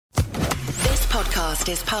podcast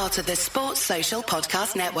is part of the Sports Social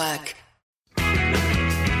Podcast Network.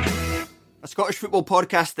 A Scottish football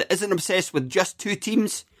podcast that isn't obsessed with just two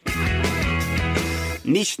teams,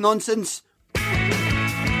 niche nonsense,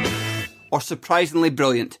 or surprisingly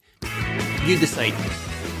brilliant. You decide.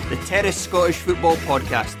 The Terrace Scottish Football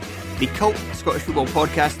Podcast. The cult Scottish football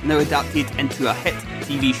podcast now adapted into a hit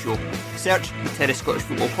TV show. Search the Terrace Scottish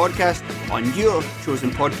Football Podcast on your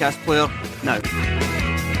chosen podcast player now.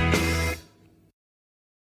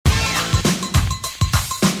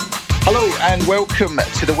 Hello and welcome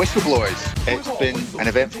to the Whistleblowers. It's been an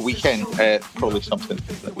eventful weekend, probably something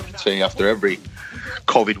that we could say after every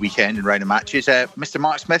COVID weekend and round of matches. Mr.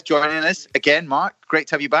 Mark Smith joining us again. Mark, great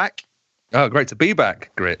to have you back. Oh, great to be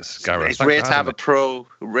back, Grits, Gareth. It's rare to have a pro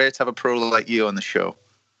like you on the show.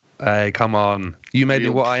 Hey, come on. You made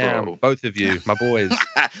Real me what I pro. am. Both of you, my boys.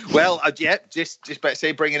 Well, just about to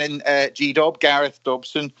say, bringing in G-Dob, Gareth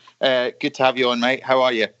Dobson. Good to have you on, mate. How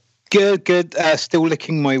are you? Good. Still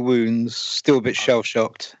licking my wounds. Still a bit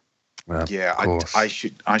shell-shocked. Yeah, I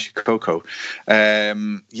should cocoa.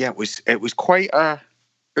 It was quite an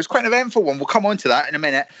eventful one. We'll come on to that in a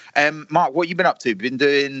minute. Mark, what have you been up to? Been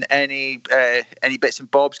doing any bits and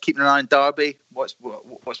bobs? Keeping an eye on Derby? What's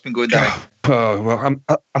been going down? Oh, well,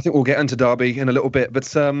 I think we'll get into Derby in a little bit,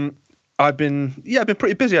 but I've been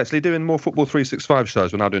pretty busy actually doing more Football 365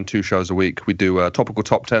 shows. We're now doing 2 shows a week. We do topical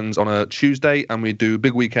top 10s on a Tuesday, and we do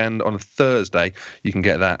Big Weekend on a Thursday. You can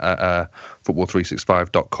get that at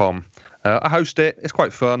football365.com. I host it. It's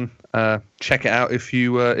quite fun. Check it out if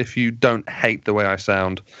you don't hate the way I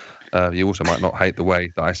sound. You also might not hate the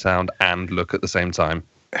way that I sound and look at the same time.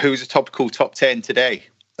 Who's a topical top 10 today?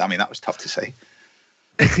 I mean, that was tough to say.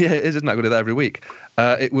 Yeah, it is, isn't that? We do that every week.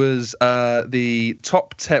 It was the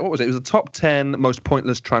top 10. What was it? It was the top 10 most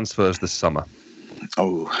pointless transfers this summer.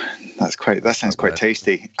 Oh, that sounds quite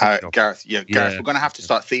tasty. Gareth, Gareth, we're going to have to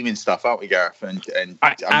start theming stuff, aren't we, Gareth? And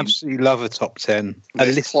I absolutely love a top 10. A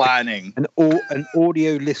list planning. An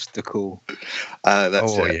audio listicle.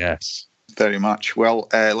 That's it. Yes. Very much. Well,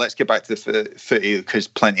 let's get back to the footy because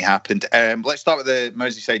plenty happened. Let's start with the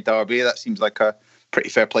Merseyside derby. That seems like a pretty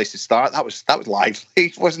fair place to start. That was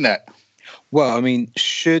lively, wasn't it? Well, I mean,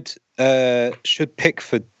 should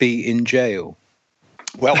Pickford be in jail?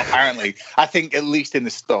 Well, apparently, I think at least in the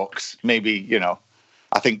stocks, maybe,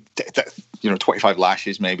 I think, 25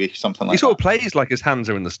 lashes, maybe, something like that. He sort of plays like his hands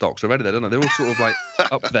are in the stocks already, don't they? They're all sort of like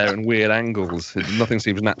up there in weird angles. Nothing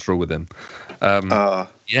seems natural with him.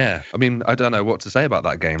 Yeah, I mean, I don't know what to say about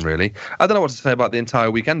that game, really. I don't know what to say about the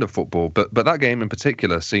entire weekend of football, but that game in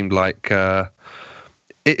particular seemed like...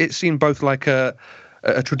 It seemed both like a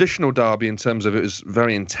traditional derby in terms of it was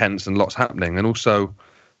very intense and lots happening, and also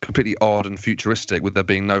completely odd and futuristic with there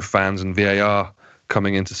being no fans and VAR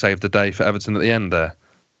coming in to save the day for Everton at the end there.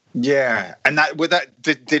 Yeah, and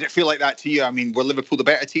did it feel like that to you? I mean, were Liverpool the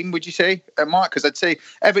better team, would you say, Mark? Because I'd say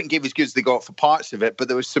Everton gave as good as they got for parts of it, but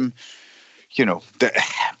there was some,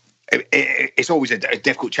 it's always a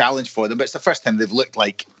difficult challenge for them, but it's the first time they've looked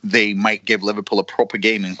like they might give Liverpool a proper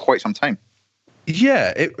game in quite some time.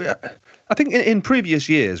 Yeah, I think in previous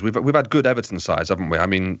years we've had good Everton sides, haven't we? I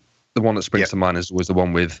mean, the one that springs to mind is always the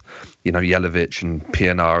one with, Jelavic and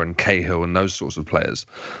PNR and Cahill and those sorts of players.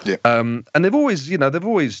 Yeah. And they've always,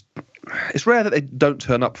 it's rare that they don't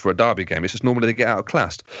turn up for a derby game. It's just normally they get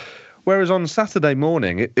outclassed. Whereas on Saturday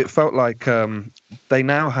morning, it felt like they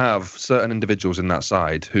now have certain individuals in that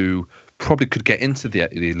side who probably could get into the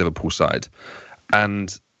Liverpool side,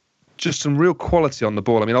 and just some real quality on the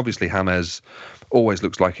ball. I mean, obviously James always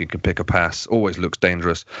looks like he can pick a pass, always looks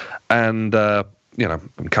dangerous, and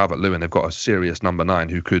Calvert-Lewin, they've got a serious number 9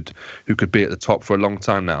 who could be at the top for a long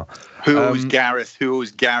time now. Who owes Gareth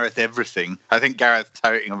everything? I think Gareth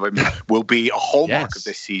touting of him will be a hallmark of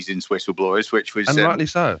this season's Whistleblowers, which was... And rightly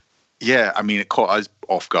so. Yeah, I mean, it caught us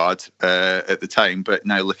off guard at the time, but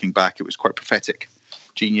now looking back, it was quite prophetic.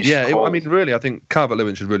 Genius. Yeah, really, I think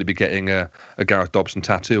Calvert-Lewin should really be getting a Gareth Dobson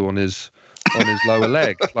tattoo on his lower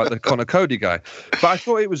leg, like the Conor Cody guy. But I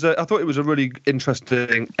thought it was a really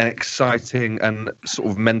interesting and exciting and sort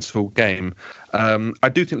of mental game. I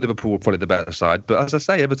do think Liverpool were probably the better side, but as I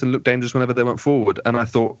say, Everton looked dangerous whenever they went forward, and I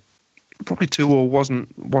thought probably 2-2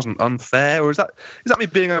 wasn't unfair. Or is that me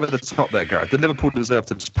being over the top there, Gareth? Did Liverpool deserve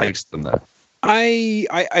to just pace them there?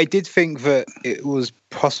 I did think that it was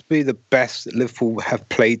possibly the best that Liverpool have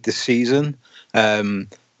played this season.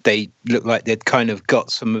 They looked like they'd kind of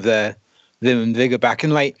got some of their vim and vigour back.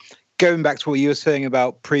 And like going back to what you were saying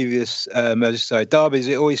about previous Merseyside derbies,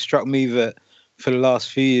 it always struck me that for the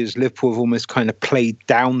last few years, Liverpool have almost kind of played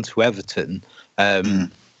down to Everton.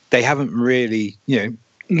 They haven't really,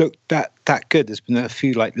 looked that good. There's been a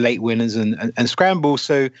few like late winners and scrambles.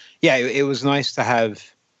 So yeah, it was nice to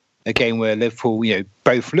have a game where Liverpool,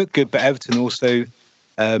 both look good, but Everton also.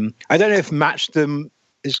 I don't know if matched them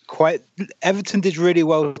is quite. Everton did really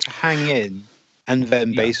well to hang in and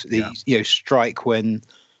then basically strike when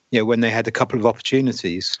they had a couple of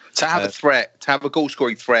opportunities. To have a threat, to have a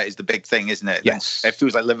goal-scoring threat is the big thing, isn't it? Yes. It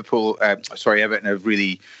feels like Everton have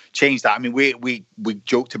really changed that. I mean, we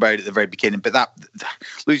joked about it at the very beginning, but that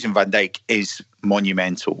losing Van Dijk is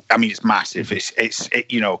monumental. I mean, it's massive.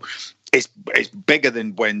 It's bigger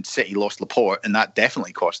than when City lost Laporte, and that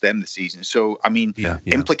definitely cost them the season. So, I mean,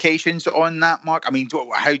 implications on that, Mark? I mean,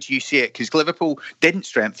 how do you see it? Because Liverpool didn't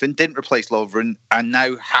strengthen, didn't replace Lovren, and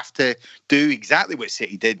now have to do exactly what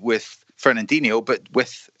City did with Fernandinho, but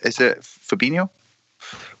is it Fabinho?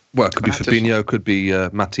 Well, it could be Fabinho, could be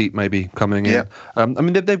Matip maybe coming in. I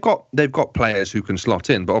mean, they've got players who can slot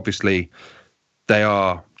in, but obviously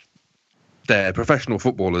they're professional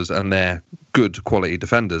footballers and they're good quality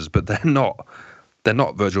defenders, but they're not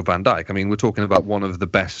Virgil van Dijk. I mean, we're talking about one of the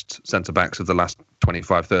best centre-backs of the last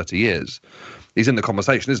 25, 30 years. He's in the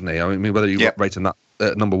conversation, isn't he? I mean, whether you rate him that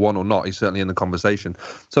number one or not, he's certainly in the conversation.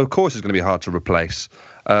 So, of course, it's going to be hard to replace.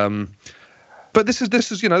 But this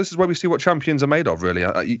is where we see what champions are made of,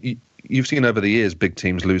 really. You've seen over the years big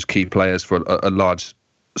teams lose key players for a large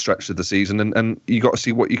stretch of the season, and you got to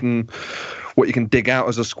see what you can dig out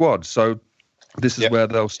as a squad. So this is where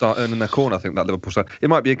they'll start earning their corner, I think, that Liverpool side. It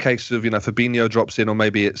might be a case of, Fabinho drops in, or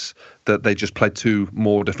maybe it's that they just play two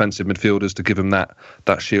more defensive midfielders to give them that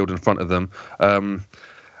shield in front of them.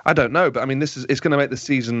 I don't know, but I mean, it's going to make the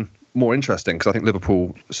season more interesting, because I think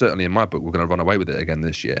Liverpool, certainly in my book, we're going to run away with it again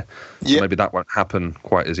this year. So maybe that won't happen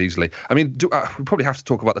quite as easily. I mean, we probably have to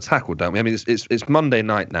talk about the tackle, don't we? I mean, it's Monday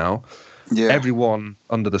night now. Yeah. Everyone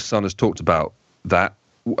under the sun has talked about that.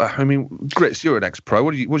 I mean, Grits, you're an ex-pro.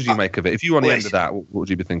 What did you make of it? If you were on the end of that, what would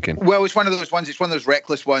you be thinking? Well, it's one of those ones. It's one of those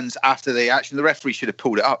reckless ones after the action. The referee should have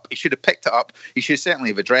pulled it up. He should have picked it up. He should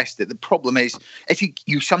certainly have addressed it. The problem is, if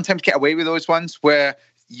you sometimes get away with those ones where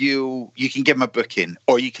you can give him a booking,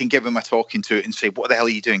 or you can give him a talking to and say, "What the hell are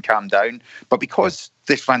you doing? Calm down." But because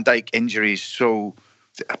this Van Dijk injury is so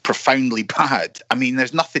profoundly bad, I mean,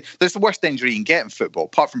 there's the worst injury you can get in football,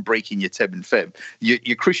 apart from breaking your tib and fib, your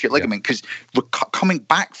cruciate ligament, because coming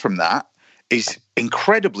back from that is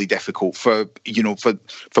incredibly difficult for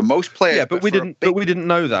most players. Yeah, but we didn't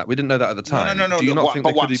know that. We didn't know that at the time. No. Do you not think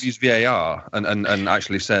they could have used VAR and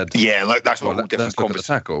actually said? Yeah, that's a whole different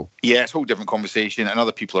conversation. Yeah, it's a whole different conversation, and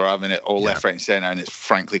other people are having it all left, right, and centre, and it's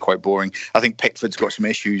frankly quite boring. I think Pickford's got some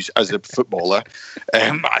issues as a footballer.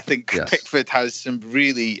 I think Pickford has some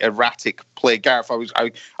really erratic play. Gareth,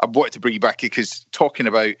 I wanted to bring you back because talking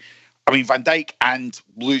about, I mean, Van Dijk and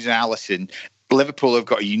losing Alisson, Liverpool have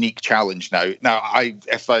got a unique challenge now. Now,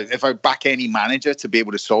 if I back any manager to be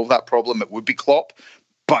able to solve that problem, it would be Klopp.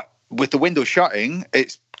 But with the window shutting,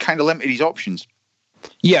 it's kind of limited his options.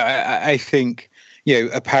 Yeah, I think,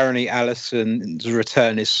 apparently Alisson's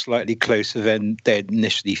return is slightly closer than they'd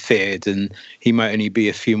initially feared, and he might only be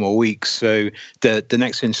a few more weeks. So the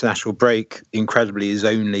next international break, incredibly, is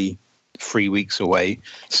only 3 weeks away.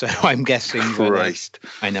 So I'm guessing. Christ.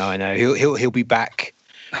 I know. He'll be back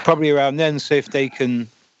probably around then. So if they can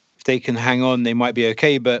hang on, they might be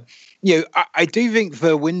okay. But I do think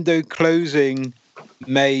the window closing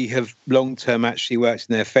may have long term actually worked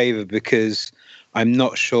in their favour, because I'm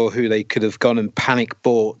not sure who they could have gone and panic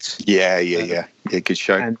bought. Yeah. Good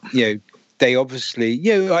show. And they obviously,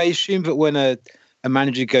 I assume that when a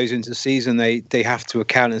manager goes into the season, they have to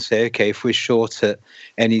account and say, okay, if we're short at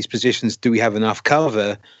any of these positions, do we have enough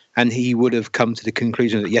cover? And he would have come to the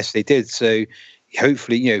conclusion that yes, they did. So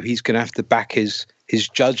hopefully, he's going to have to back his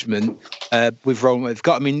judgment with rolling what they've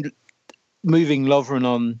got. I mean, moving Lovren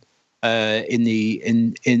on in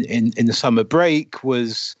the summer break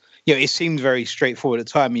was, it seemed very straightforward at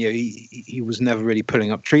the time. He was never really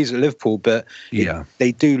pulling up trees at Liverpool, but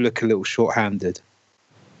they do look a little short-handed.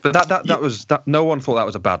 But that was no one thought that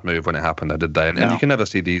was a bad move when it happened, though, did they? And you can never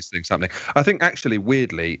see these things happening. I think actually,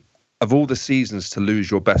 weirdly, of all the seasons to lose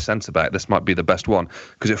your best centre-back, this might be the best one,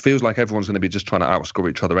 because it feels like everyone's going to be just trying to outscore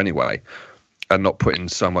each other anyway and not putting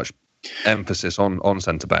so much emphasis on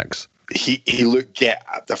centre-backs. He looked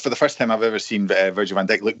for the first time I've ever seen Virgil van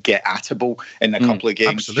Dijk look get-atable in a couple of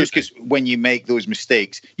games. Absolutely. Just because when you make those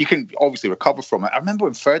mistakes, you can obviously recover from it. I remember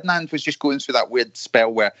when Ferdinand was just going through that weird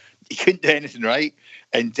spell where he couldn't do anything right.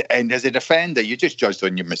 And as a defender, you're just judged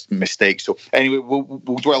on your mistakes. So anyway,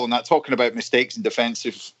 we'll dwell on that. Talking about mistakes and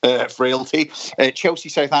defensive frailty.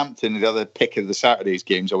 Chelsea-Southampton, the other pick of the Saturday's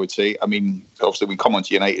games, I would say. I mean, obviously we come on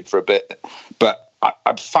to United for a bit, but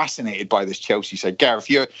I'm fascinated by this Chelsea side. Gareth,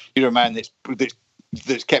 you're a man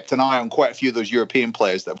that's kept an eye on quite a few of those European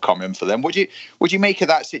players that have come in for them. Would you make of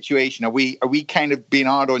that situation? Are we kind of being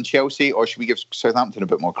hard on Chelsea, or should we give Southampton a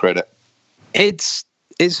bit more credit? It's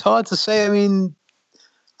hard to say. I mean,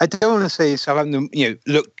 I don't want to say Southampton,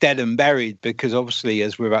 look dead and buried, because obviously,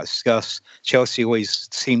 as we're about to discuss, Chelsea always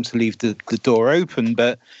seem to leave the door open.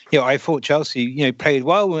 But I thought Chelsea, played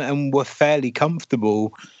well and were fairly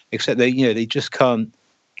comfortable, except they just can't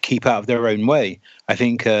keep out of their own way. I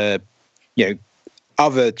think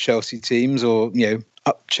other Chelsea teams or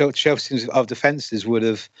Chelsea teams of defences would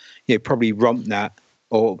have probably romped that,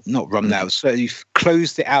 or not romped that, so you've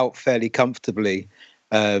closed it out fairly comfortably.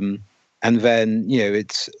 And then,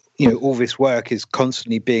 it's, all this work is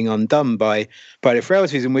constantly being undone by the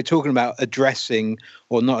frailties. And we're talking about addressing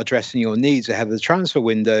or not addressing your needs ahead of the transfer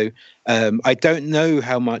window. I don't know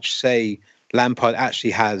how much say Lampard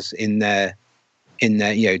actually has in their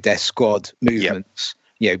their squad movements.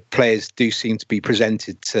 Yep. Players do seem to be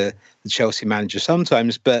presented to the Chelsea manager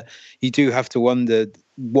sometimes, but you do have to wonder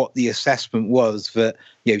what the assessment was that,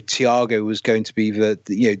 Thiago was going to be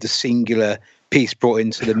the singular piece brought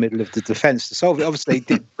into the middle of the defence to solve it. Obviously,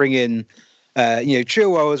 they did bring in,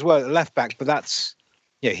 Chilwell as well at left back, but that's,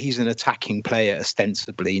 he's an attacking player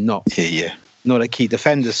ostensibly, not a key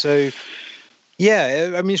defender. So,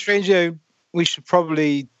 I mean, strange, we should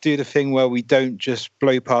probably do the thing where we don't just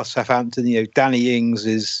blow past Southampton. Danny Ings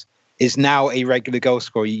is now a regular goal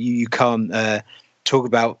scorer. You can't talk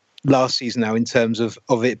about last season now in terms of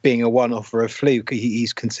it being a one-off or a fluke.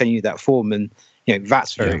 He's continued that form, and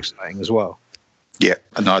that's very exciting as well. Yeah,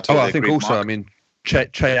 no, I totally I think agree, also, Mark. I mean,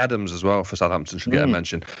 Che Adams as well for Southampton should get a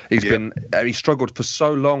mention. He struggled for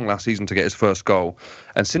so long last season to get his first goal,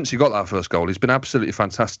 and since he got that first goal, he's been absolutely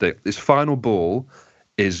fantastic. His final ball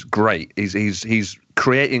is great. He's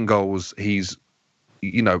creating goals. He's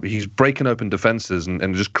breaking open defences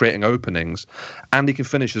and just creating openings, and he can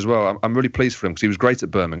finish as well. I'm really pleased for him because he was great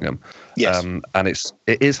at Birmingham. Yes. And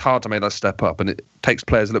it is hard to make that step up, and it takes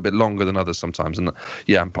players a little bit longer than others sometimes. And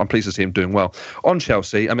I'm pleased to see him doing well. On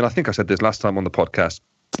Chelsea, I mean, I think I said this last time on the podcast,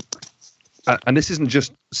 and this isn't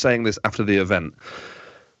just saying this after the event,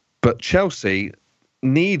 but Chelsea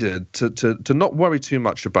needed to not worry too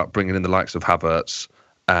much about bringing in the likes of Havertz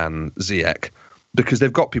and Ziyech, because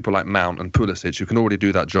they've got people like Mount and Pulisic who can already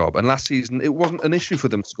do that job. And last season, it wasn't an issue for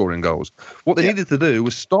them scoring goals. What they needed to do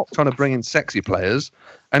was stop trying to bring in sexy players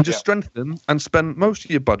and just strengthen and spend most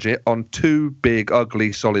of your budget on two big,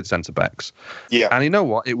 ugly, solid centre-backs. Yeah. And you know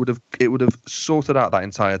what? It would have sorted out that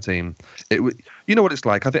entire team. You know what it's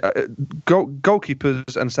like? I think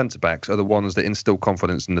goalkeepers and centre-backs are the ones that instill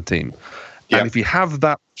confidence in the team. Yeah. And if you have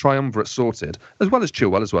that triumvirate sorted, as well as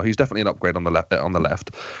Chilwell as well, he's definitely an upgrade on the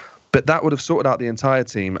left. But that would have sorted out the entire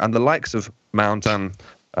team, and the likes of Mount and,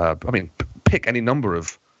 pick any number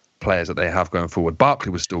of players that they have going forward.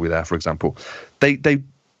 Barkley would still be there, for example. I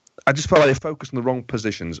just felt like they focused on the wrong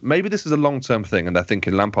positions. Maybe this is a long-term thing, and they're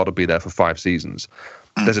thinking Lampard will be there for 5 seasons.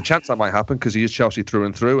 There's a chance that might happen because he is Chelsea through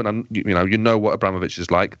and through, and you know what Abramovich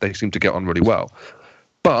is like. They seem to get on really well.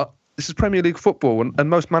 But this is Premier League football, and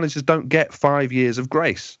most managers don't get 5 years of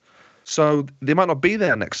grace. So they might not be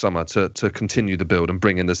there next summer to continue the build and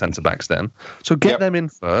bring in the centre-backs then. So get them in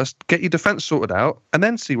first, get your defence sorted out, and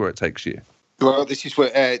then see where it takes you. Well, this is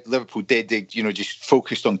what Liverpool did. They, just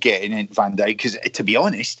focused on getting in Van Dijk because, to be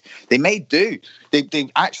honest, they made do. They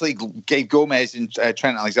actually gave Gomez and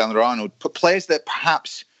Trent Alexander-Arnold players that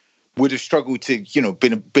perhaps would have struggled to,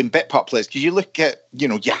 been bit part players. Because you look at, you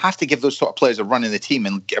have to give those sort of players a run in the team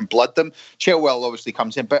and blood them. Chilwell obviously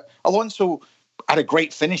comes in, but Alonso had a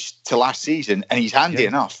great finish to last season, and he's handy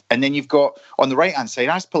enough. And then you've got on the right hand side,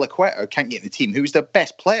 Azpilicueta can't get in the team, who's their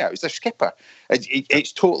best player, who's their skipper.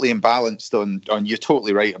 It's totally imbalanced. On you're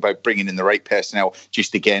totally right about bringing in the right personnel.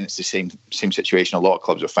 Just again, it's the same situation a lot of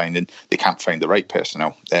clubs are finding. They can't find the right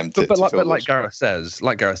personnel. But like Gareth says,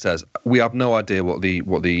 we have no idea what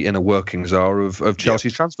the inner workings are of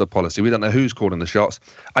Chelsea's transfer policy. We don't know who's calling the shots.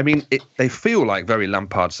 I mean, they feel like very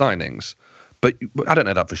Lampard signings, but I don't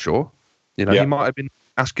know that for sure. He might have been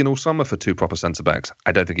asking all summer for 2 proper centre-backs.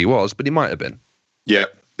 I don't think he was, but he might have been. Yeah.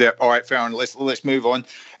 All right, fair enough. Let's move on.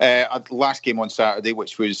 Last game on Saturday,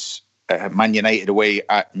 which was Man United away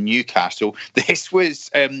at Newcastle. This was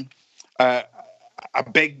a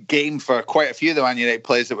big game for quite a few of the Man United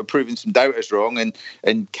players that were proving some doubters wrong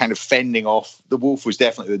and kind of fending off. The wolf was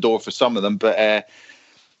definitely the door for some of them, but...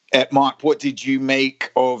 Mark, what did you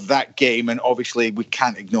make of that game? And obviously, we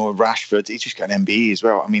can't ignore Rashford. He's just got an MBE as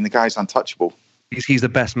well. I mean, the guy's untouchable. He's the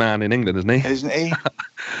best man in England, isn't he? Isn't he?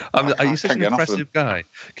 He's such an impressive guy.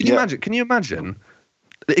 Can you imagine?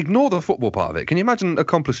 Ignore the football part of it. Can you imagine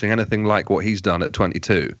accomplishing anything like what he's done at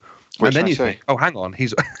 22? And then you think, oh, hang on,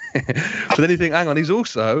 he's. But then you think, hang on, he's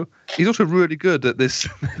also really good at this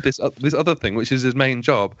other thing, which is his main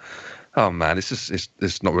job. Oh man,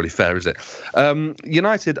 it's not really fair, is it?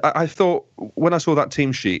 United, I thought when I saw that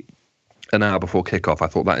team sheet an hour before kickoff, I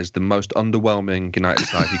thought that is the most underwhelming United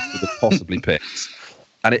side he could have possibly picked,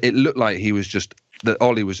 and it looked like that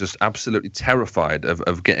Ollie was just absolutely terrified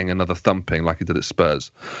of getting another thumping like he did at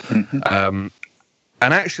Spurs. Mm-hmm.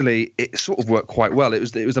 And actually, it sort of worked quite well. It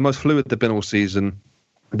was the most fluid they've been all season.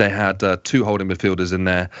 They had 2 holding midfielders in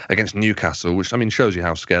there against Newcastle, which, I mean, shows you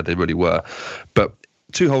how scared they really were. But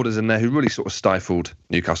 2 holders in there who really sort of stifled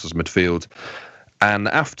Newcastle's midfield. And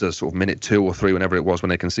after sort of minute 2 or 3, whenever it was when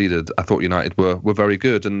they conceded, I thought United were very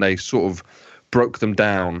good, and they sort of broke them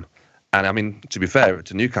down. And, I mean, to be fair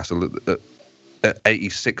to Newcastle, at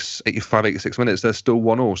 85, 86 minutes, they're still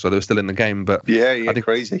 1-1, so they're still in the game. But I think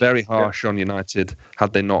crazy. Very harsh on United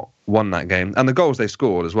had they not won that game. And the goals they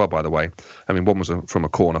scored as well, by the way. I mean, one was from a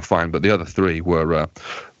corner, fine, but the other 3 were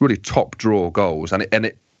really top draw goals. And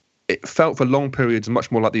it felt for long periods much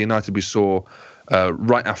more like the United we saw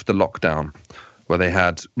right after lockdown, where they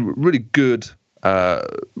had really good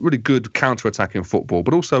counter-attacking football,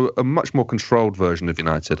 but also a much more controlled version of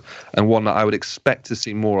United, and one that I would expect to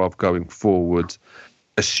see more of going forward,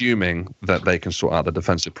 assuming that they can sort out the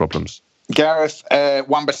defensive problems. Gareth,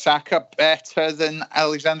 Wan-Bissaka better than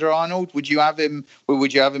Alexander-Arnold? Would you have him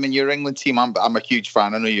in your England team? I'm a huge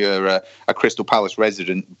fan. I know you're a Crystal Palace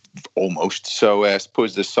resident, almost. So I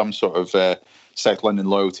suppose there's some sort of South London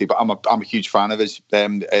loyalty. But I'm a huge fan of his.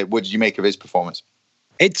 What did you make of his performance?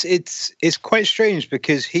 It's quite strange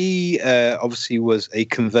because he obviously was a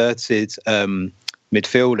converted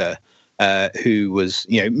midfielder who was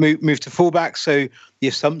moved to fullback. So the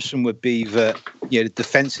assumption would be that the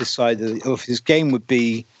defensive side of his game would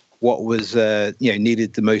be what was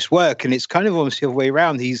needed the most work, and it's kind of almost the other way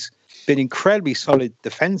around. He's been incredibly solid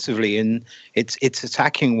defensively, and it's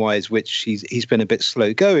attacking wise, which he's been a bit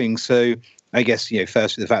slow going. So I guess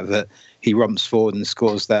firstly the fact that he romps forward and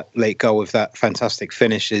scores that late goal with that fantastic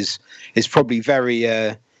finish is probably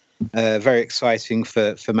very exciting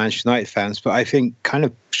for Manchester United fans. But I think kind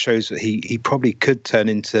of shows that he probably could turn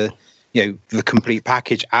into the complete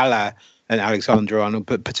package, a la an Alexander-Arnold,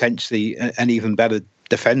 but potentially an even better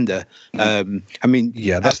defender. I mean,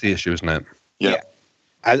 that's the issue, isn't it? Yeah.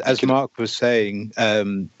 As Mark was saying,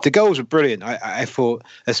 the goals were brilliant. I thought,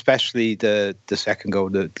 especially the second goal,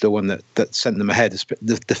 the one that sent them ahead,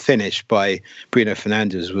 the finish by Bruno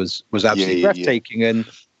Fernandes was absolutely breathtaking. And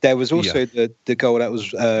there was also the goal that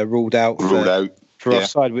was ruled out for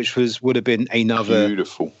offside, which would have been another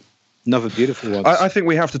beautiful one. I think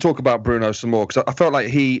we have to talk about Bruno some more, because I felt like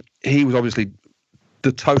he was obviously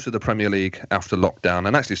the toast of the Premier League after lockdown,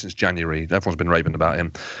 and actually since January, everyone's been raving about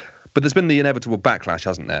him. But there's been the inevitable backlash,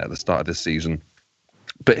 hasn't there, at the start of this season?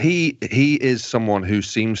 But he is someone who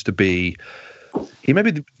seems to be... He may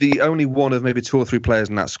be the only one of maybe 2 or 3 players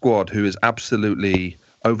in that squad who is absolutely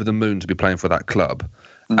over the moon to be playing for that club.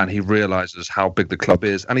 And he realises how big the club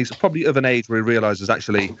is. And he's probably of an age where he realises,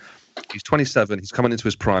 actually, he's 27, he's coming into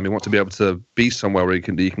his prime, he wants to be able to be somewhere where he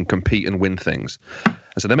can compete and win things. And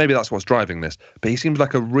so then maybe that's what's driving this. But he seems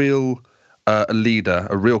like a real... a leader,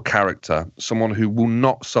 a real character, someone who will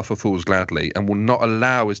not suffer fools gladly and will not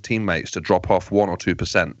allow his teammates to drop off 1 or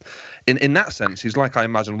 2%. In that sense, he's like I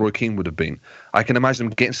imagine Roy Keane would have been. I can imagine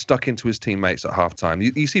him getting stuck into his teammates at half-time.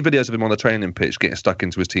 You see videos of him on the training pitch getting stuck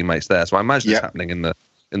into his teammates there. So I imagine this happening in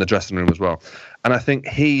the dressing room as well. And I think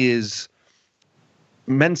he is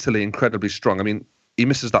mentally incredibly strong. I mean, he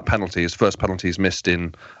misses that penalty. His first penalty he's missed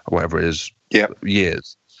in whatever it is,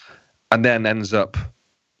 years. And then ends up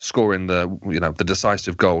scoring the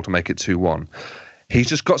decisive goal to make it 2-1. He's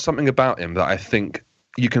just got something about him that I think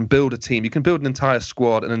you can build a team, you can build an entire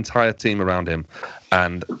squad, an entire team around him.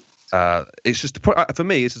 And it's just, for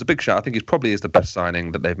me, it's just a big shout. I think he probably is the best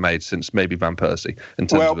signing that they've made since maybe Van Persie in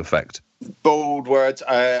terms of effect. Bold words.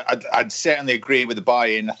 I'd certainly agree with the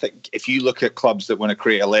buy-in. I think if you look at clubs that want to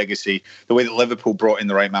create a legacy, the way that Liverpool brought in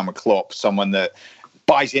the right man with Klopp, someone that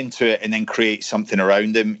buys into it and then creates something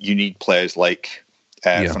around him, you need players like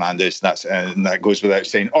Fernandes. That goes without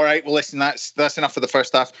saying. All right, well, listen, that's enough for the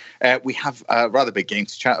first half. We have a rather big game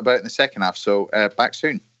to chat about in the second half, so back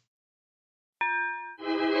soon.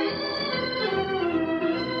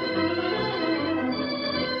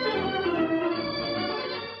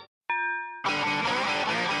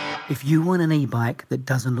 If you want an e-bike that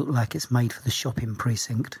doesn't look like it's made for the shopping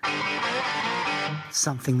precinct,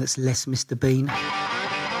 something that's less Mr. Bean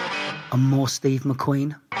and more Steve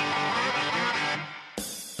McQueen,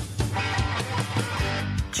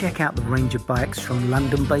 Check out the range of bikes from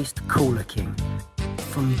London-based Cooler King.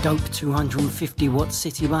 From dope 250-watt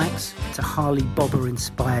city bikes to Harley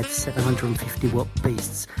Bobber-inspired 750-watt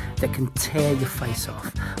beasts that can tear your face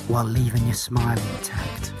off while leaving your smile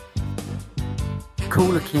intact.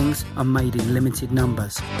 Cooler Kings are made in limited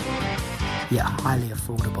numbers, yet highly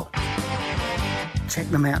affordable. Check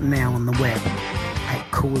them out now on the web at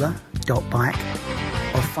cooler.bike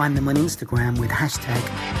or find them on Instagram with hashtag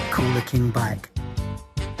CoolerKingBike.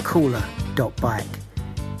 Cooler.bike.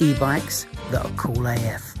 E-bikes that are cool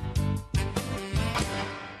AF.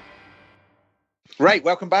 Right,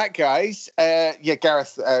 welcome back, guys.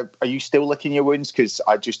 Gareth, are you still licking your wounds? Because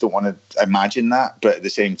I just don't want to imagine that, but at the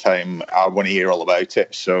same time, I want to hear all about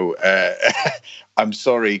it. So I'm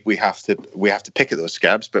sorry we have to pick at those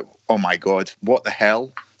scabs, but oh my God, what the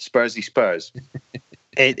hell? Spursy Spurs.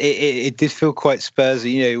 It did feel quite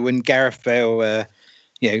Spursy, when Gareth Bale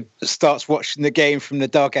starts watching the game from the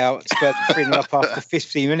dugout, Spurs bringing up after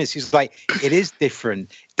 15 minutes. He's like, it is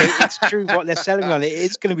different. It's true what they're selling on. It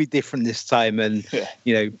is going to be different this time. And,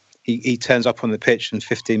 he turns up on the pitch and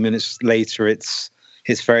 15 minutes later, it's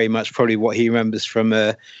very much probably what he remembers from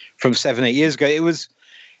 7-8 years ago.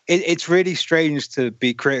 It's really strange to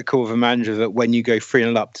be critical of a manager that when you go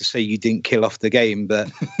 3-0 up to say you didn't kill off the game.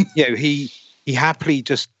 But, he happily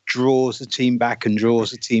just draws the team back.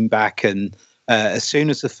 And as soon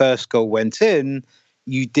as the first goal went in,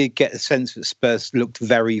 you did get a sense that Spurs looked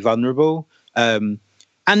very vulnerable. And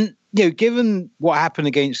given what happened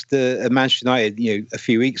against the Manchester United, a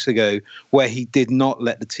few weeks ago, where he did not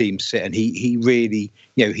let the team sit and he really,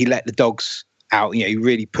 he let the dogs out. He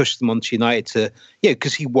really pushed them onto United to,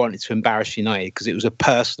 because he wanted to embarrass United because it was a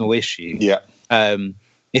personal issue. Yeah.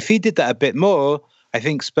 If he did that a bit more, I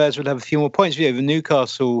think Spurs would have a few more points. The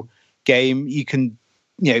Newcastle game, you can,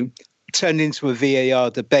 turned into a VAR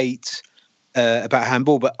debate about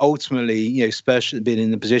handball, but ultimately, Spurs should have been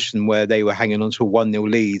in the position where they were hanging on to a 1-0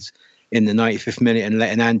 lead in the 95th minute and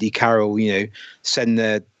letting Andy Carroll, send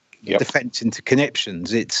their defence into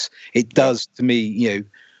conniptions. It does to me,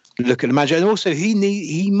 look at the manager, and also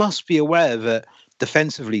he must be aware that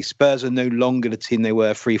defensively, Spurs are no longer the team they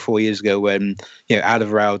were 3-4 years ago when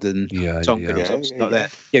Alderweireld and Tonkin not there.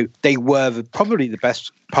 They were probably the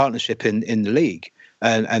best partnership in the league.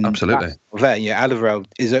 And absolutely,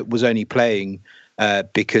 Alderweireld was only playing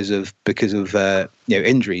because of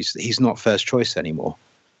injuries. He's not first choice anymore.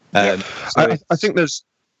 I think there's.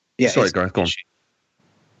 Sorry, Gareth, go on.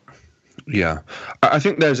 Yeah, I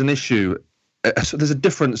think there's an issue. So there's a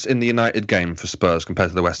difference in the United game for Spurs compared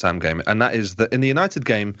to the West Ham game, and that is that in the United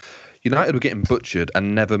game, United were getting butchered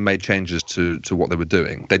and never made changes to what they were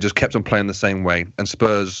doing. They just kept on playing the same way, and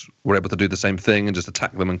Spurs were able to do the same thing and just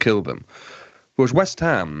attack them and kill them. Whereas West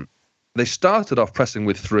Ham, they started off pressing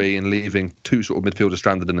with 3 and leaving 2 sort of midfielders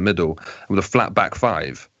stranded in the middle with a flat back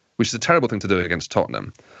 5, which is a terrible thing to do against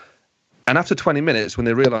Tottenham. And after 20 minutes, when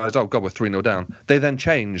they realised, oh God, we're 3-0 down, they then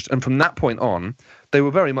changed. And from that point on, they were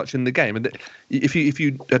very much in the game. And if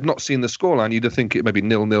you had not seen the scoreline, you'd think it may be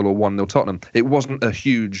 0-0 or 1-0 Tottenham. It wasn't a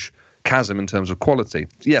huge chasm in terms of quality.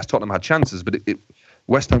 Yes, Tottenham had chances, but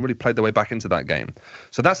West Ham really played their way back into that game.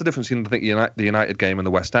 So that's the difference between, I think, the United game and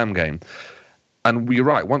the West Ham game. And you're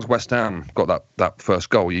right, once West Ham got that first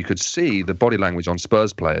goal, you could see the body language on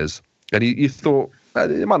Spurs players. And you thought,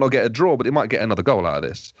 it might not get a draw, but it might get another goal out of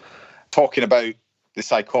this. Talking about the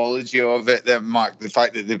psychology of it, Mark, the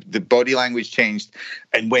fact that the body language changed.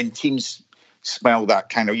 And when teams smell that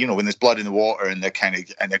kind of, when there's blood in the water and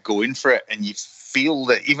they're going for it, and you feel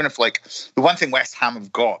that even if, the one thing West Ham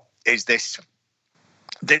have got is this,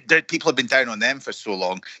 people have been down on them for so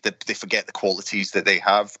long that they forget the qualities that they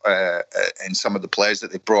have in some of the players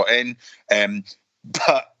that they brought in.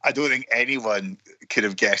 But I don't think anyone could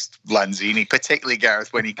have guessed Lanzini, particularly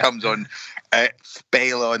Gareth, when he comes on,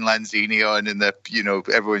 Bale on, Lanzini on, and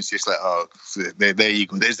everyone's just like, oh, there you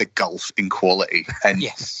go. There's the gulf in quality. And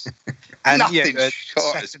yes, and nothing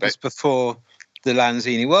short of before the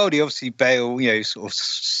Lanzini world. Obviously, Bale, sort of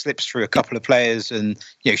slips through a couple of players and,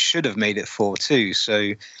 should have made it 4-2.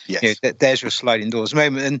 So, yes. There's your sliding doors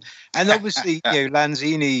moment. And obviously,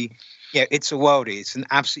 Lanzini, it's a worldie. It's an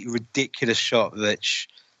absolutely ridiculous shot, which,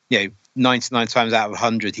 99 times out of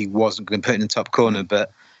 100, he wasn't going to put in the top corner.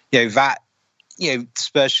 But,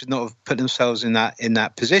 Spurs should not have put themselves in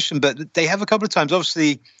that position. But they have a couple of times.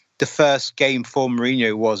 Obviously, the first game for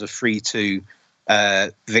Mourinho was a 3-2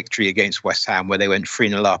 victory against West Ham, where they went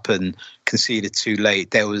 3-0 up and conceded too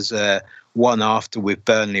late. There was one after with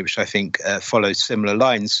Burnley, which I think followed similar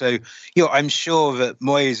lines. So, I'm sure that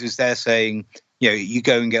Moyes is there saying, you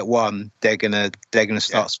go and get one, they're gonna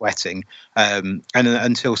start sweating. And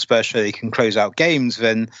until Spurs show they can close out games,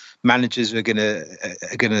 then managers are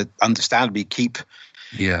gonna understandably keep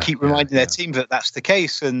reminding their team that that's the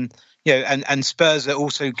case. And and Spurs are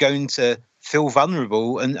also going to feel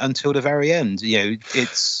vulnerable until the very end.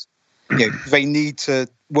 It's they need to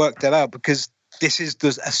work that out, because this is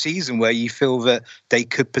a season where you feel that they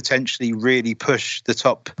could potentially really push the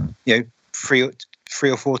top,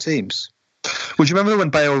 three or four teams. Would you remember when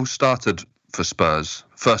Bale started for Spurs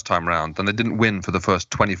first time round and they didn't win for the first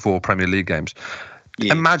 24 Premier League games?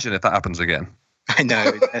 Yeah. Imagine if that happens again. I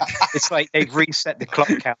know. It's like they've reset the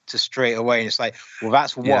clock out to straight away, and it's like, well,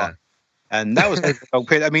 that's what. Yeah. And that was a long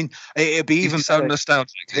period. I mean, it'd be even so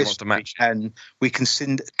nostalgic. He wants to match, and we can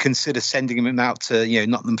consider sending him out to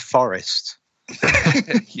Nottingham Forest.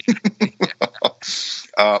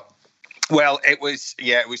 Well, it was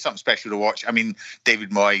something special to watch. I mean,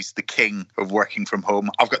 David Moyes, the king of working from home.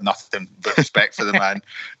 I've got nothing but respect for the man.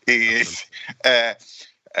 He is.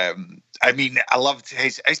 I mean, I loved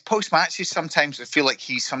his post matches. Sometimes I feel like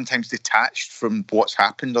he's sometimes detached from what's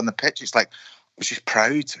happened on the pitch. It's like, I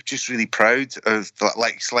was just really proud of,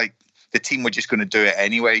 like, it's like the team were just going to do it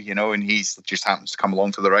anyway, and he's just happens to come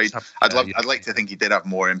along for the ride. I'd like to think he did have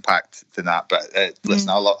more impact than that, but listen,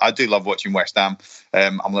 I do love watching West Ham.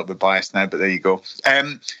 I'm a little bit biased now, but there you go.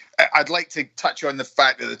 I'd like to touch on the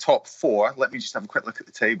fact that the top four. Let me just have a quick look at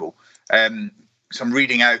the table. So I'm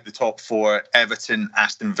reading out the top four: Everton,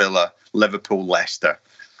 Aston Villa, Liverpool, Leicester.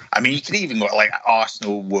 I mean, you can even go like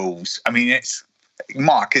Arsenal, Wolves. I mean, it's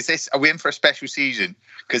Mark. Are we in for a special season?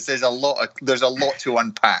 Because there's a lot to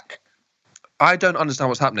unpack. I don't understand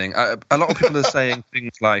what's happening. A lot of people are saying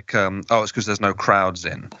things like, it's because there's no crowds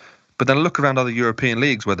in. But then look around other European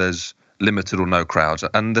leagues where there's limited or no crowds,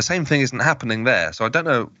 and the same thing isn't happening there. So I don't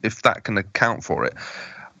know if that can account for it.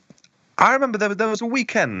 I remember there was a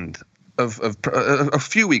weekend of a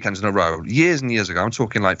few weekends in a row, years and years ago. I'm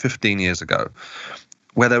talking like 15 years ago,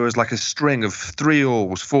 where there was like a string of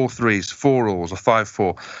 3-alls, 4-3s, 4-alls, or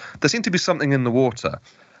 5-4. There seemed to be something in the water.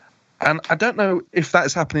 And I don't know if that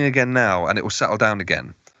is happening again now and it will settle down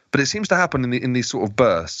again. But it seems to happen in these sort of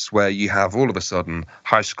bursts where you have all of a sudden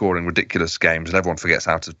high-scoring, ridiculous games and everyone forgets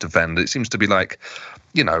how to defend. It seems to be like,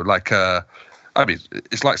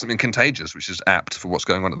 it's like something contagious, which is apt for what's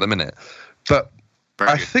going on at the minute. But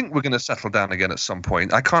I think we're going to settle down again at some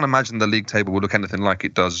point. I can't imagine the league table will look anything like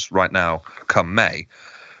it does right now come May.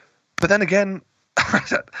 But then again,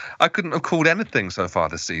 I couldn't have called anything so far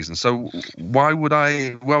this season. So why would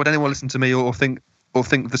anyone listen to me or think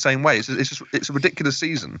the same way? It's a ridiculous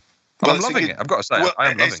season. Well, I'm loving it. I've got to say, I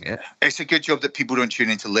am loving it. It's a good job that people don't tune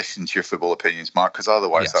in to listen to your football opinions, Mark, because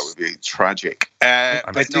otherwise that would be tragic. I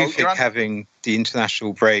do think having the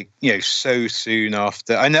international break, so soon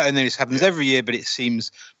after. I know this happens every year, but it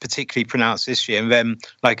seems particularly pronounced this year. And then,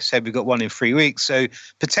 like I said, we've got one in 3 weeks. So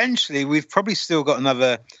potentially we've probably still got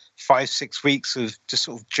another 5-6 weeks of just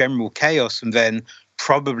sort of general chaos, and then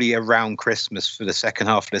probably around Christmas for the second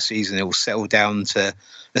half of the season, it will settle down to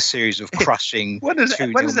a series of crushing. When does it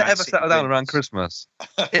ever settle down around Christmas?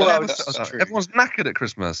 Everyone's knackered at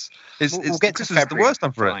Christmas. We'll get to February. It's the worst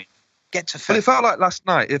time for it. Get to February. Well, it felt like last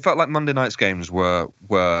night. It felt like Monday night's games were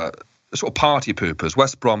sort of party poopers.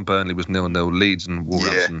 West Brom, Burnley was 0-0. Leeds and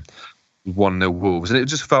Wolverhampton 1-0 Wolves, and it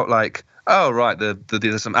just felt like, oh right,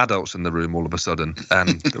 there's some adults in the room all of a sudden,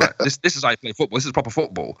 and this is how you play football. This is proper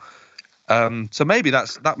football. So maybe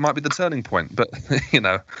that might be the turning point. But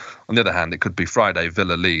on the other hand, it could be Friday.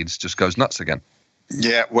 Villa Leeds just goes nuts again.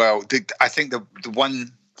 Yeah, well, I think the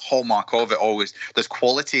one hallmark of it always, there's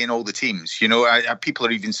quality in all the teams. People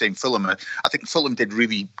are even saying Fulham. I think Fulham did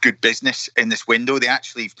really good business in this window. They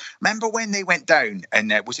actually, remember when they went down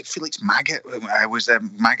and was it Felix Magath?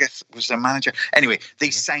 Magath was their manager. Anyway, they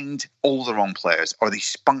signed all the wrong players, or they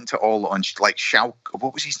spunked it all on like Schalke.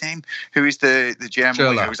 What was his name? Who is the German?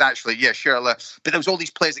 Schürrle. It was actually Schürrle. But there was all these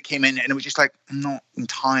players that came in, and it was just like, I'm not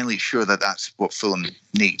entirely sure that that's what Fulham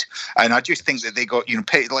need. And I just think that they got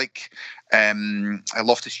paid like.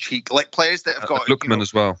 Loftus-Cheek, like players that have got Lookman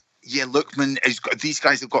as well. Yeah, Lookman has got. These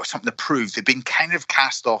guys have got something to prove. They've been kind of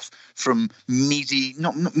cast off from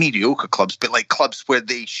not mediocre clubs, but like clubs where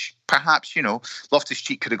they perhaps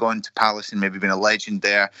Loftus-Cheek could have gone to Palace and maybe been a legend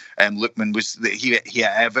there. Lookman was he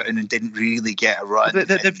at Everton and didn't really get a run.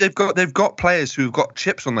 They've got players who've got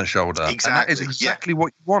chips on their shoulder. Exactly, and that is exactly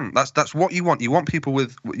what you want. That's what you want. You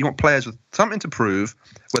want players with something to prove,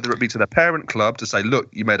 whether it be to their parent club to say, look,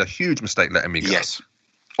 you made a huge mistake letting me go. Yes.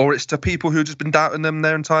 Or it's to people who've just been doubting them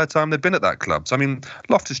their entire time they've been at that club. So, I mean,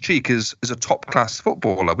 Loftus-Cheek is a top-class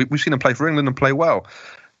footballer. We've seen him play for England and play well.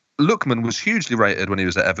 Lookman was hugely rated when he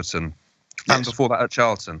was at Everton. and before that at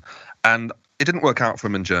Charlton. And it didn't work out for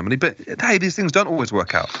him in Germany, but hey, these things don't always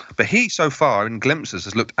work out. But he, so far, in glimpses,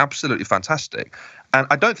 has looked absolutely fantastic. And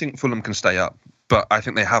I don't think Fulham can stay up, but I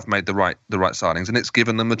think they have made the right signings, and it's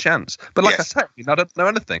given them a chance. But like I said, I don't know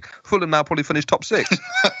anything. Fulham now probably finish top 6.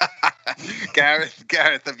 Gareth,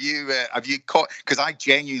 have you caught? Because I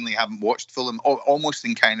genuinely haven't watched Fulham, almost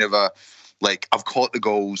in kind of a, like, I've caught the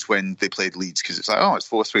goals when they played Leeds because it's like, oh, it's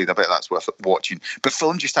 4-3. I bet that's worth watching. But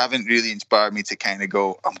Fulham just haven't really inspired me to kind of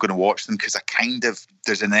go, I'm going to watch them, because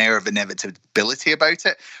there's an air of inevitability about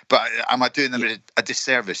it. But am I doing them a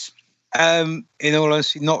disservice? In all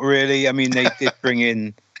honesty, not really. I mean, they did bring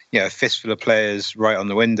in a fistful of players right on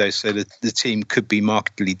the window, so that the team could be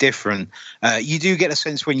markedly different. You do get a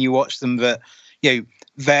sense when you watch them that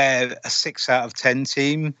they're a 6 out of 10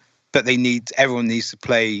 team, but everyone needs to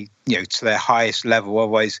play to their highest level.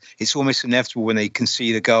 Otherwise, it's almost inevitable when they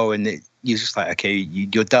concede a goal, and you're just like, okay,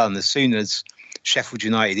 you're done. As soon as Sheffield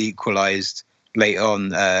United equalised late on,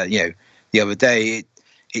 the other day,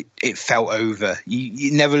 it felt over.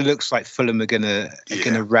 It never looks like Fulham are gonna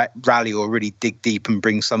rally or really dig deep and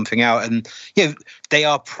bring something out. And they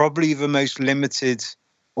are probably the most limited,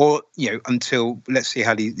 or until let's see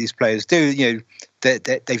how these players do.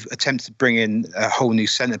 They've attempted to bring in a whole new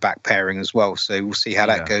centre back pairing as well. So we'll see how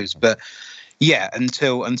that goes. But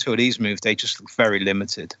until these moves, they just look very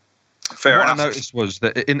limited. Fair enough. What I noticed was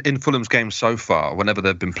that in Fulham's games so far, whenever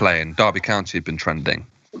they've been playing, Derby County have been trending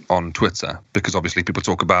on Twitter, because obviously people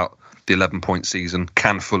talk about the 11-point season.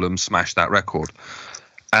 Can Fulham smash that record?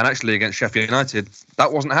 And actually against Sheffield United,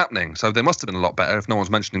 that wasn't happening. So they must have been a lot better if no one's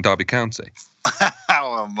mentioning Derby County.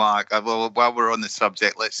 Oh, Mark. Well, while we're on the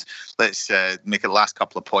subject, let's make the last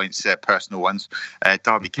couple of points personal ones.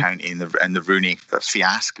 Derby County and the Rooney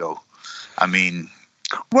fiasco. I mean,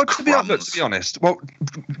 well, to be honest,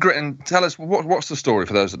 Gritton, tell us what's the story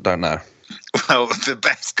for those that don't know. Well, the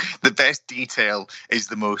best detail is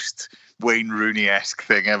the most Wayne Rooney-esque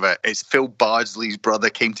thing ever. It's Phil Bardsley's brother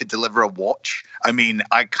came to deliver a watch. I mean,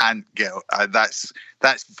 I can't get that's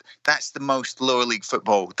the most lower league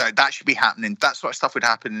football. That should be happening. That sort of stuff would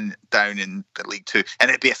happen down in the League Two, and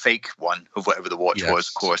it'd be a fake one of whatever the watch was,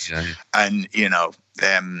 of course. Yeah. And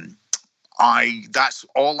that's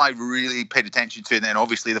all I really paid attention to. And then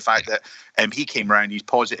obviously the fact that he came around, he's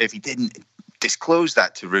positive. He didn't disclose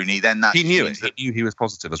that to Rooney. Then that he knew it. He knew he was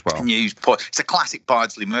positive as well. It's a classic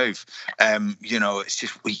Bardsley move. It's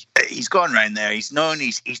just he's gone around there. He's known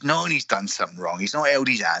he's done something wrong. He's not held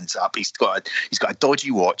his hands up. He's got a dodgy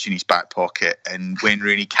watch in his back pocket, and Wayne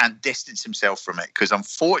Rooney can't distance himself from it because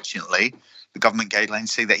unfortunately the government guidelines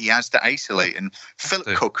say that he has to isolate. And Philip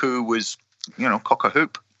Cocu was cock a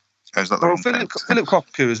hoop. Philip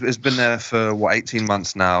Cocu has been there for 18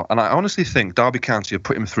 months now, and I honestly think Derby County have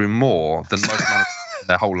put him through more than most managers in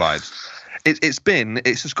their whole lives. It's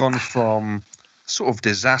just gone from sort of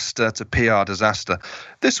disaster to PR disaster.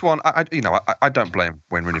 This one, I don't blame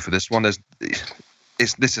Wayne Rooney for this one. This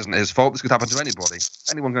isn't his fault. This could happen to anybody.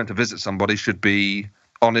 Anyone going to visit somebody should be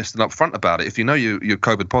honest and upfront about it. If you know you're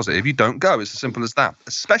COVID positive, you don't go. It's as simple as that.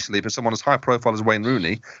 Especially if it's someone as high profile as Wayne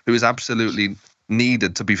Rooney, who is absolutely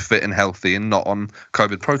needed to be fit and healthy and not on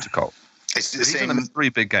COVID protocol. It's the He's same. going to miss 3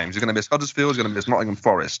 big games. He's going to miss Huddersfield. He's going to miss Nottingham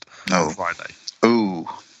Forest on Friday. Ooh,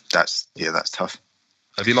 that's tough.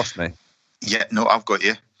 Have you lost me? Yeah, no, I've got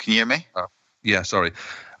you. Can you hear me? Oh, yeah, sorry.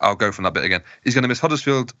 I'll go from that bit again. He's going to miss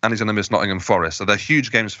Huddersfield and he's going to miss Nottingham Forest. So they're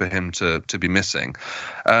huge games for him to be missing.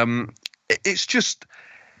 It's just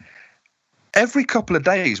every couple of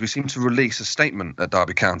days we seem to release a statement at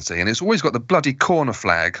Derby County, and it's always got the bloody corner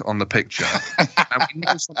flag on the picture, and we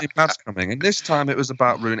know something bad's coming. And this time it was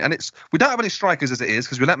about Rooney, and we don't have any strikers as it is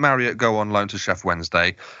because we let Marriott go on loan to Sheff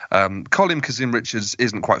Wednesday. Colin Kazim-Richards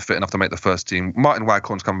isn't quite fit enough to make the first team. Martin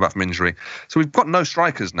Waghorn's coming back from injury, so we've got no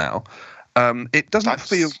strikers now. It doesn't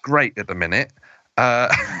feel great at the minute.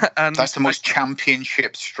 And that's the most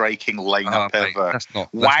championship striking lineup ever.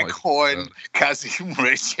 Waghorn,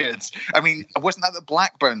 Kazim-Richards. I mean, wasn't that the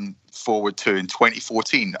Blackburn forward too in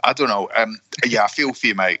 2014? I don't know. I feel for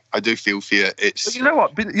you, mate. I do feel for you. But you know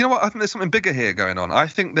what? I think there's something bigger here going on. I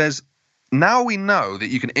think now we know that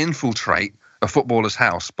you can infiltrate a footballer's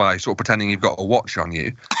house by sort of pretending you've got a watch on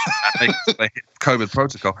you and they hit COVID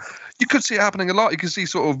protocol. You could see it happening a lot. You could see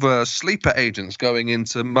sort of sleeper agents going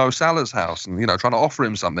into Mo Salah's house and, trying to offer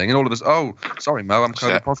him something. And all of us, oh, sorry, Mo, I'm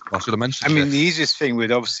COVID positive. I should have mentioned the easiest thing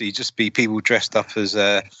would obviously just be people dressed up as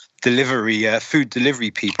food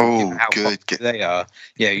delivery people. Oh, how good. They are.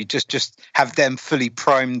 You just have them fully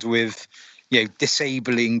primed with,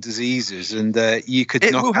 disabling diseases, and you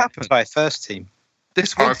could knock out the entire first team.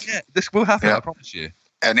 This will happen, I promise you.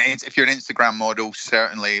 And if you're an Instagram model,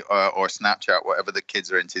 certainly, or Snapchat, whatever the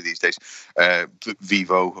kids are into these days,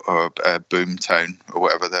 Vivo or Boomtown or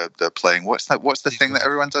whatever they're playing. What's the thing that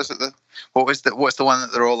everyone does at the? What's the one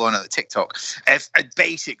that they're all on at the TikTok?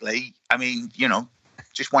 Basically, I mean,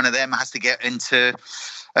 just one of them has to get into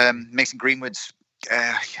Mason Greenwood's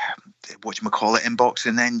whatchamacallit inbox,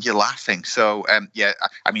 and then you're laughing. So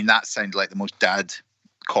I mean, that sounded like the most dad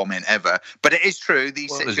comment ever, but it is true.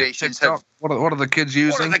 These situations have. What are the kids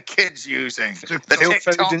using? What are the kids using? The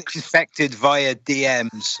TikToks infected via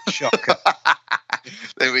DMs. Shocker.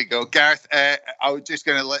 There we go, Gareth. I was just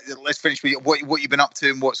going to let's finish with what you've been up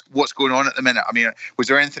to and what's going on at the minute. I mean, was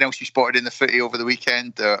there anything else you spotted in the footy over the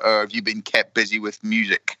weekend, or have you been kept busy with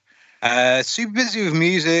music? Super busy with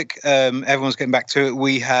music. Everyone's getting back to it.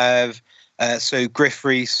 We have. So Griff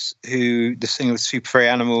Rhys, the singer of Super Furry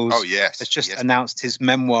Animals, has just announced his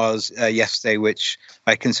memoirs yesterday, which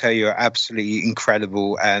I can tell you are absolutely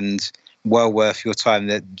incredible and well worth your time.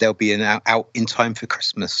 That they'll be out in time for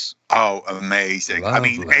Christmas. Oh, amazing! Lovely. I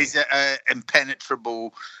mean, is it an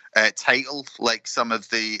impenetrable title like some of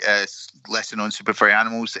the lesson on Super Furry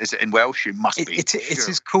Animals? Is it in Welsh? It must be. It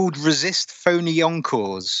is called Resist Phony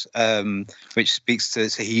Encores, which speaks to.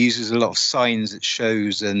 So he uses a lot of signs at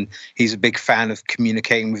shows, and he's a big fan of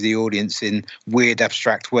communicating with the audience in weird,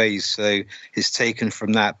 abstract ways. So it's taken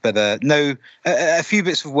from that. But a few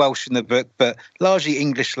bits of Welsh in the book, but largely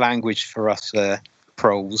English language for us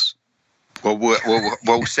proles. Well,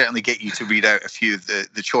 we'll certainly get you to read out a few of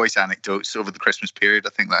the choice anecdotes over the Christmas period. I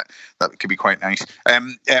think that could be quite nice.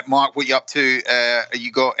 Mark, what are you up to?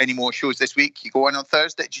 You got any more shows this week? You go on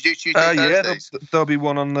Thursday? Did you do Tuesday, Thursdays? There'll be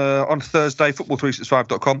one on Thursday,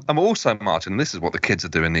 football365.com. I'm also, Martin, this is what the kids are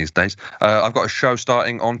doing these days. I've got a show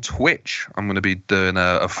starting on Twitch. I'm going to be doing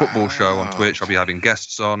a football show on Twitch. I'll be having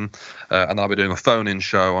guests on, and I'll be doing a phone-in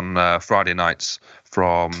show on Friday nights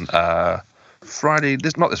from... Friday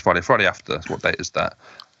after. What date is that?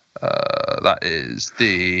 That is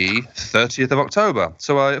the 30th of October.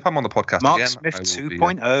 So if I'm on the podcast Mark again... Smith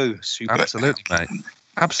 2.0. Super. Absolutely, mate.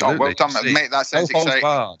 Absolutely. Oh, well done, mate. That sounds exciting.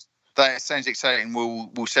 Hard. That sounds exciting.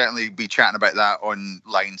 We'll certainly be chatting about that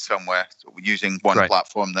online somewhere using one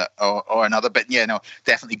platform or another. But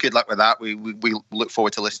definitely good luck with that. We look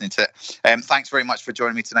forward to listening to it. Thanks very much for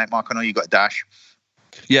joining me tonight, Mark. I know you got a dash.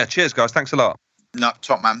 Yeah, cheers, guys. Thanks a lot. No,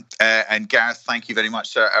 top man. And Gareth, thank you very much,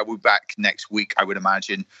 sir. We'll be back next week, I would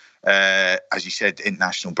imagine. As you said,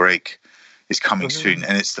 international break is coming soon,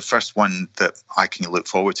 and it's the first one that I can look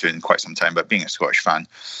forward to in quite some time. But being a Scottish fan,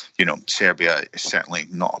 Serbia is certainly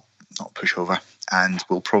not a pushover, and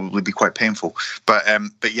will probably be quite painful. But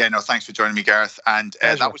thanks for joining me, Gareth. And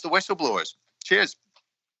that was the Whistleblowers. Cheers.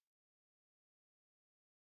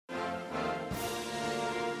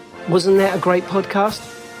 Wasn't that a great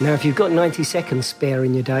podcast? Now, if you've got 90 seconds spare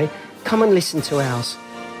in your day, come and listen to ours.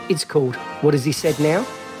 It's called What Has He Said Now?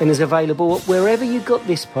 And is available wherever you got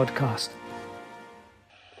this podcast.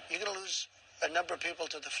 You're going to lose a number of people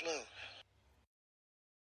to the flu.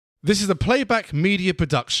 This is a Playback Media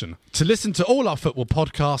production. To listen to all our football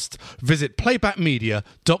podcasts, visit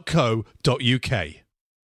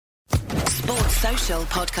playbackmedia.co.uk. Sports Social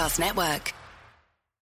Podcast Network.